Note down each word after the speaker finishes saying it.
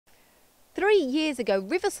3 years ago,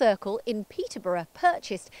 Rivercircle in Peterborough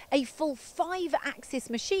purchased a full 5-axis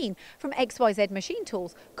machine from XYZ Machine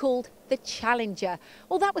Tools called the Challenger.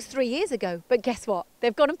 Well, that was 3 years ago, but guess what?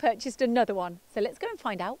 They've gone and purchased another one. So let's go and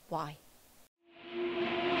find out why.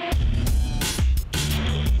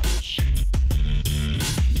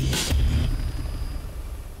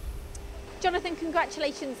 Jonathan,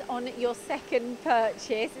 congratulations on your second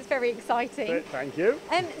purchase. It's very exciting. Thank you.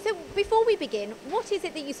 So before we begin, what is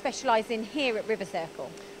it that you specialise in here at Rivercircle?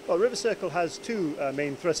 Well, Rivercircle has two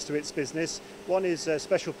main thrusts to its business. One is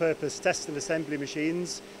special purpose test and assembly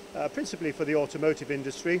machines, principally for the automotive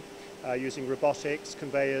industry, using robotics,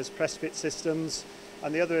 conveyors, press fit systems.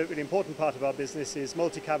 And the other really important part of our business is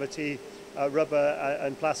multi-cavity rubber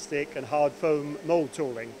and plastic and hard foam mould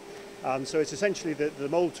tooling. So it's essentially the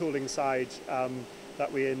mould tooling side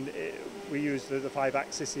that we use the 5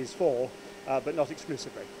 axes for, but not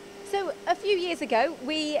exclusively. So a few years ago,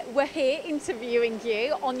 we were here interviewing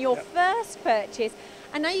you on your first purchase,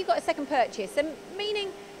 and now you've got a second purchase, and meaning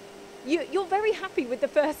you're very happy with the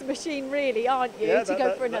first machine, really, aren't you, to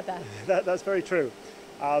go for another? That's very true.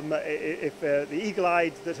 If the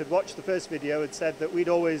eagle-eyed that had watched the first video had said that we'd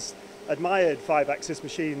always admired 5-axis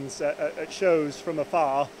machines at shows from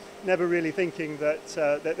afar, never really thinking that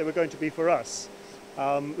they were going to be for us.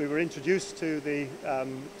 We were introduced to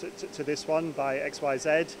this one by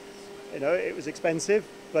XYZ. You know, it was expensive,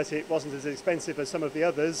 but it wasn't as expensive as some of the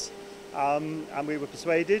others, and we were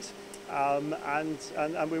persuaded,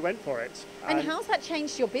 and we went for it. And how's that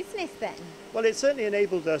changed your business then? Well, it certainly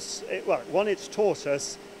enabled us. One, it's taught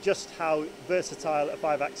us just how versatile a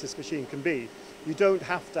 5-axis machine can be. You don't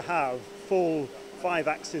have to have full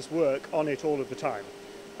 5-axis work on it all of the time.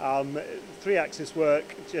 3-axis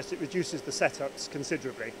work, it reduces the setups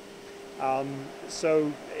considerably.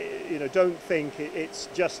 So, you know, don't think it's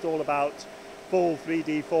just all about full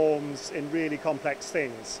 3D forms in really complex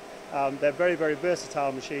things. They're very, very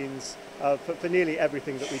versatile machines for nearly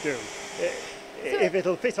everything that we do. If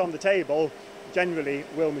it'll fit on the table, generally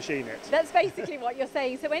we'll machine it. That's basically what you're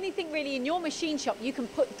saying. So anything really in your machine shop you can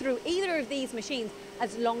put through either of these machines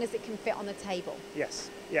as long as it can fit on the table. Yes,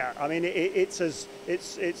 yeah. I mean, it's as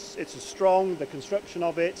strong, the construction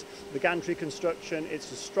of it, the gantry construction. It's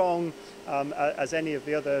as strong as any of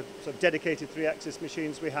the other sort of dedicated 3-axis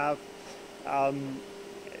machines we have.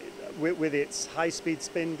 With its high-speed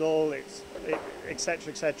spindle,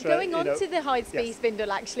 etc., etc. Going on to the high-speed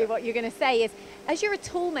spindle, actually, what you're going to say is, as you're a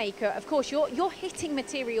tool maker, of course, you're hitting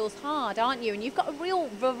materials hard, aren't you? And you've got a real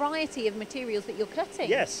variety of materials that you're cutting.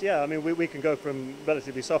 Yes, yeah. I mean, we can go from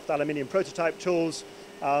relatively soft aluminium prototype tools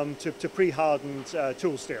to pre-hardened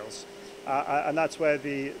tool steels. And that's where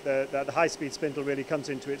the high-speed spindle really comes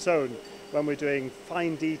into its own when we're doing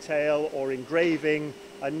fine detail or engraving.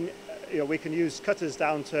 And you know, we can use cutters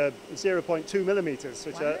down to 0.2 millimeters,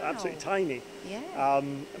 which are absolutely tiny. Yeah.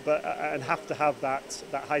 And have to have that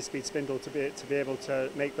high-speed spindle to be able to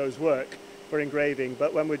make those work for engraving.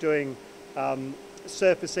 But when we're doing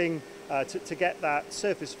surfacing, to get that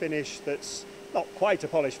surface finish that's not quite a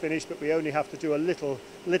polished finish, but we only have to do a little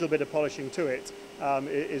bit of polishing to it,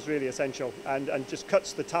 is really essential, and just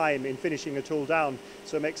cuts the time in finishing a tool down,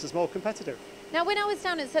 so it makes us more competitive. Now, when I was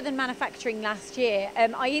down at Southern Manufacturing last year,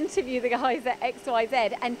 I interviewed the guys at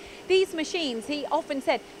XYZ, and these machines, he often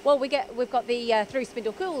said, well, we've got the through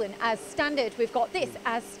spindle cooling as standard, we've got this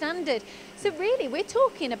as standard. So really, we're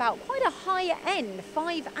talking about quite a higher end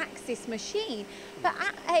 5-axis machine, but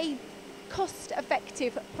at a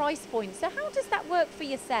cost-effective price point. So how does that work for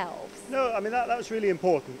yourselves? No, I mean, that's really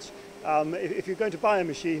important. If you're going to buy a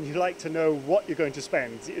machine, you like to know what you're going to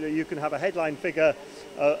spend. You know, you can have a headline figure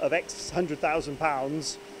of X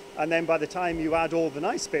 £100,000, and then by the time you add all the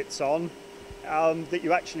nice bits on that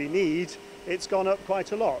you actually need, it's gone up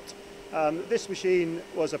quite a lot. This machine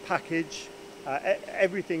was a package.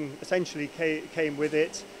 Everything essentially came with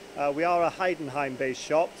it. We are a Heidenheim-based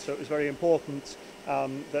shop, so it was very important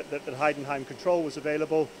that Heidenheim control was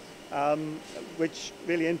available, which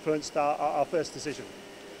really influenced our first decision.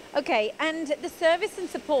 Okay, and the service and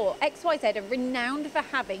support, XYZ are renowned for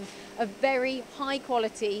having a very high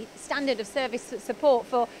quality standard of service support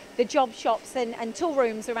for the job shops and tool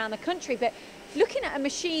rooms around the country. But looking at a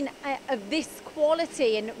machine of this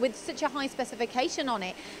quality and with such a high specification on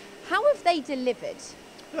it, how have they delivered?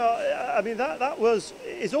 I mean, that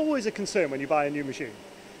is always a concern when you buy a new machine,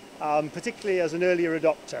 particularly as an earlier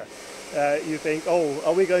adopter. You think, oh,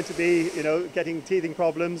 are we going to be, you know, getting teething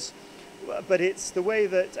problems? But it's the way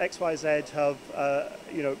that XYZ have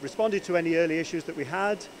responded to any early issues that we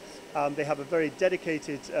had. They have a very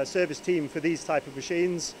dedicated service team for these type of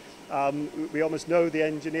machines. We almost know the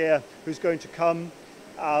engineer who's going to come.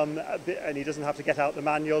 and he doesn't have to get out the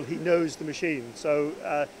manual. He knows the machine. So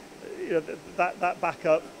that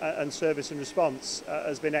backup and service and response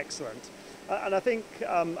has been excellent. And I think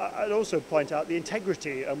I'd also point out the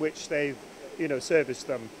integrity in which they've serviced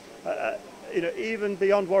them. Even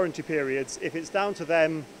beyond warranty periods, if it's down to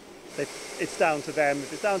them, it's down to them.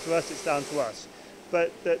 If it's down to us, it's down to us.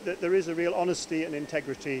 But there is a real honesty and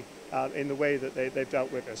integrity in the way that they've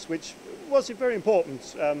dealt with us, which was very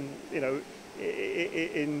important,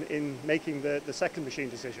 in making the second machine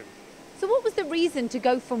decision. So what was the reason to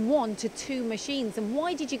go from 1 to 2 machines, and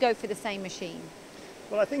why did you go for the same machine?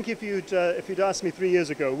 Well, I think if you'd asked me 3 years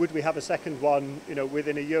ago, would we have a second one,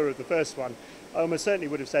 within a year of the first one, I almost certainly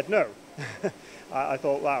would have said no. I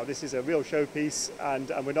thought, wow, this is a real showpiece, and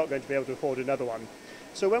we're not going to be able to afford another one.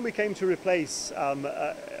 So when we came to replace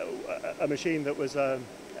a machine that was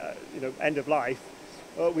end of life,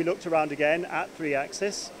 we looked around again at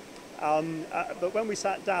 3-axis. But when we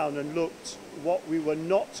sat down and looked what we were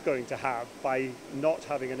not going to have by not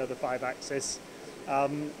having another 5-axis,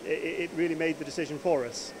 it really made the decision for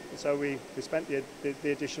us. So we spent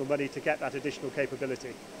the additional money to get that additional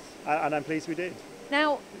capability, and I'm pleased we did.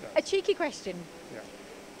 Now, a cheeky question. Yeah.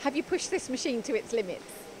 Have you pushed this machine to its limits?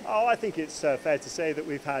 Oh, I think it's fair to say that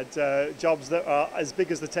we've had jobs that are as big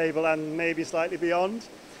as the table and maybe slightly beyond.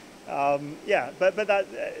 But that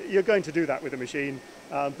you're going to do that with a machine,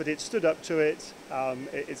 but it stood up to it.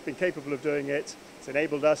 It's been capable of doing it. It's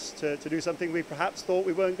enabled us to do something we perhaps thought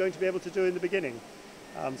we weren't going to be able to do in the beginning.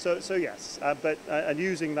 So yes, and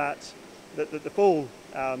using the full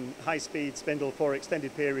high-speed spindle for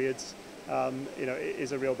extended periods,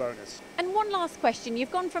 is a real bonus. And one last question: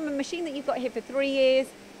 you've gone from a machine that you've got here for 3 years.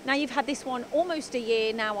 Now you've had this one almost a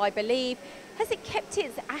year now, I believe. Has it kept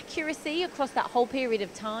its accuracy across that whole period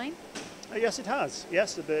of time? Yes, it has.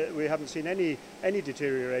 Yes, we haven't seen any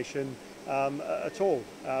deterioration at all,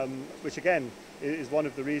 which again is one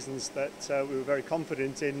of the reasons that we were very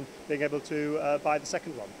confident in being able to buy the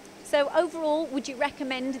second one. So overall, would you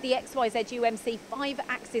recommend the XYZ UMC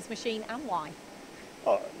 5-axis machine, and why?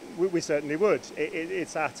 Oh, we certainly would.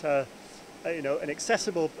 It's at an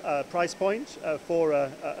accessible price point for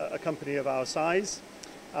a company of our size,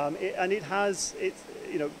 and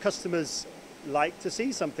customers like to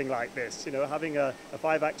see something like this. Having a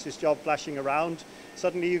 5-axis job flashing around,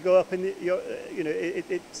 suddenly you go up in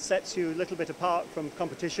it sets you a little bit apart from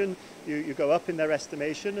competition. You go up in their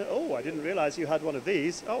estimation. Oh, I didn't realise you had one of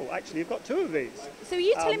these. Oh, actually, you've got 2 of these. So are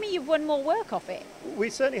you telling me you've won more work off it? We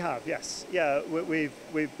certainly have. Yes. Yeah.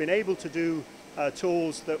 We've been able to do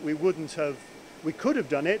tools that we wouldn't have. We could have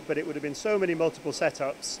done it, but it would have been so many multiple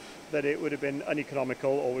setups that it would have been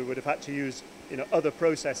uneconomical, or we would have had to use other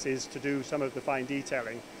processes to do some of the fine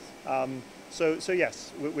detailing. So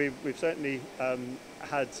yes, we've certainly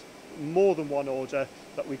had more than one order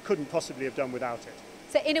that we couldn't possibly have done without it.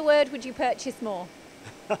 So in a word, would you purchase more?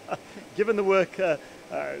 Given the work,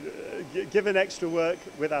 given extra work,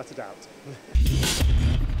 without a doubt.